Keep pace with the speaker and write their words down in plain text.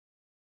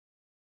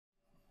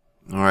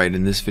Alright,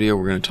 in this video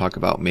we're going to talk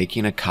about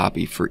making a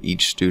copy for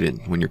each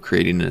student when you're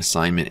creating an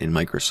assignment in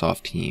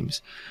Microsoft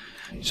Teams.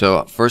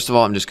 So first of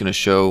all, I'm just going to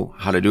show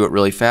how to do it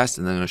really fast,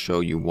 and then I'm going to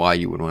show you why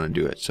you would want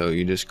to do it. So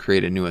you just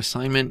create a new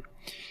assignment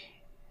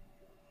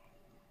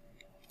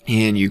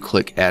and you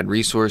click Add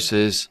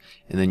Resources,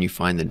 and then you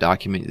find the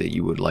document that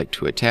you would like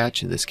to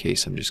attach. In this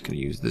case, I'm just going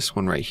to use this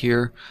one right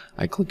here.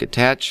 I click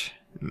Attach,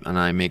 and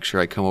I make sure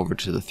I come over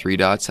to the three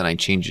dots and I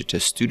change it to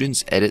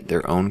Students Edit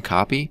Their Own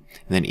Copy,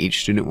 and then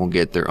each student will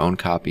get their own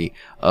copy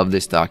of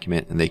this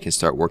document and they can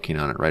start working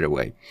on it right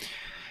away.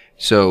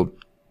 So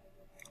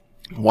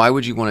why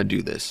would you want to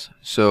do this?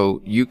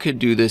 So you could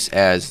do this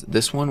as,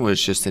 this one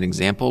was just an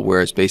example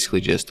where it's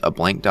basically just a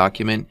blank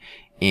document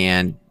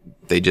and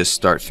they just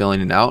start filling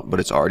it out, but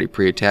it's already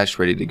pre-attached,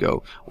 ready to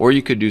go. Or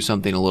you could do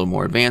something a little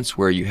more advanced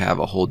where you have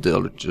a whole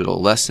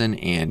digital lesson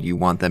and you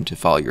want them to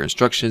follow your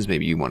instructions.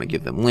 Maybe you want to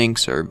give them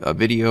links or a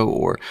video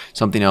or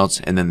something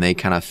else, and then they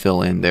kind of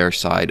fill in their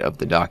side of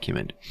the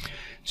document.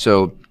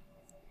 So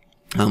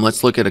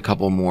let's look at a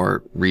couple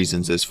more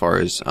reasons as far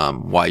as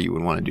why you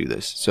would want to do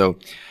this. So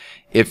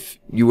if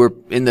you were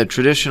in the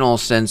traditional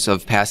sense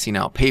of passing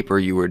out paper,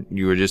 you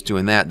were just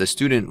doing that, the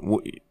student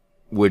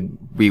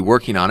would be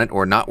working on it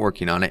or not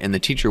working on it, and the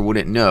teacher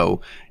wouldn't know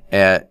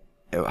at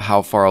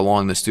how far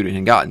along the student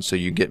had gotten. So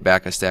you get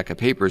back a stack of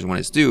papers when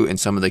it's due, and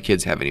some of the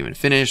kids haven't even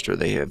finished, or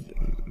they have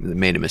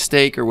made a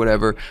mistake or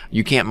whatever.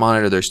 You can't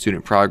monitor their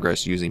student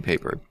progress using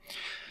paper.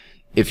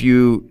 If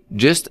you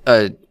just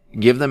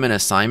give them an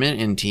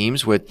assignment in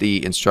Teams with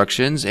the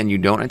instructions and you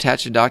don't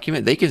attach a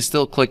document, they can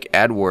still click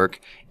Add Work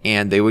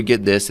and they would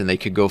get this, and they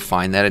could go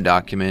find that a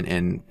document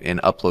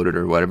and upload it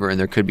or whatever. And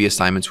there could be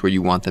assignments where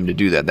you want them to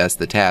do that. That's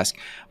the task.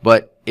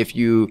 But if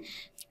you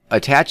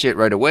attach it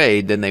right away,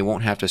 then they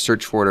won't have to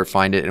search for it or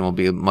find it, and it will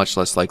be much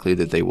less likely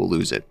that they will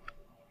lose it.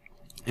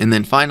 And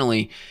then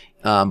finally,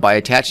 by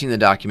attaching the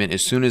document,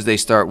 as soon as they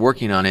start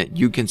working on it,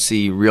 you can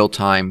see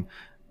real-time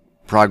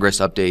progress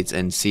updates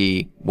and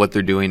see what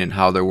they're doing and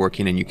how they're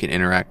working, and you can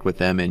interact with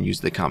them and use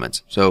the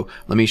comments. So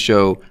let me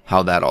show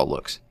how that all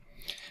looks.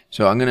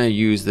 So I'm going to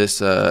use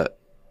this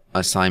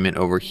assignment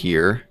over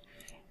here,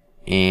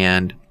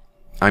 and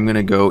I'm going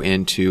to go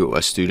into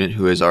a student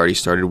who has already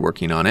started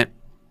working on it,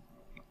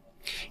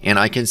 and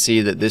I can see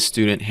that this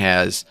student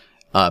has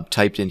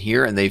typed in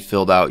here, and they've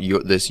filled out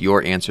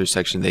your answer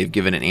section. They've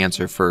given an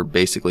answer for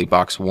basically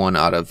box 1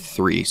 out of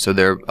 3, so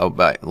they're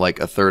about like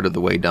a third of the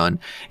way done.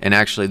 And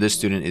actually this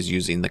student is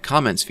using the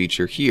comments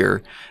feature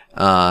here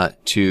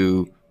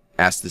to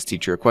ask this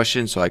teacher a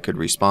question, so I could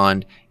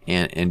respond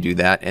and do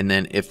that. And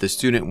then if the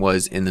student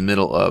was in the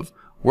middle of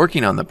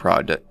working on the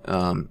project,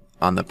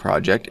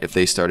 if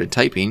they started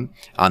typing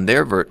on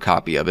their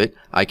copy of it,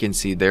 I can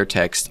see their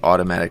text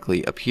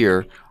automatically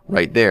appear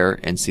right there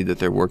and see that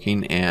they're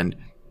working, and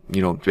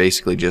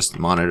basically just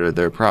monitor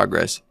their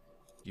progress.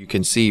 You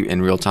can see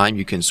in real time,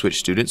 you can switch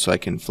students, so I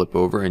can flip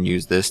over and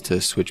use this to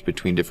switch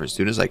between different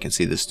students. I can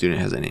see the student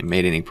hasn't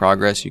made any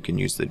progress. You can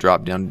use the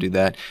drop down to do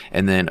that.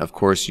 And then of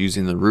course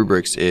using the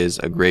rubrics is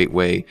a great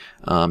way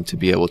to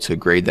be able to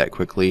grade that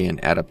quickly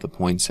and add up the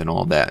points and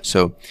all that.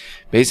 So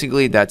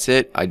basically that's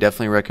it. I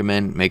definitely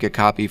recommend make a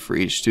copy for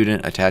each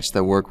student, attach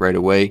their work right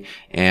away,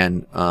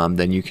 and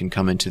then you can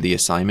come into the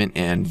assignment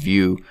and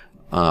view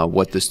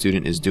what the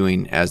student is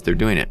doing as they're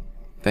doing it.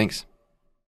 Thanks.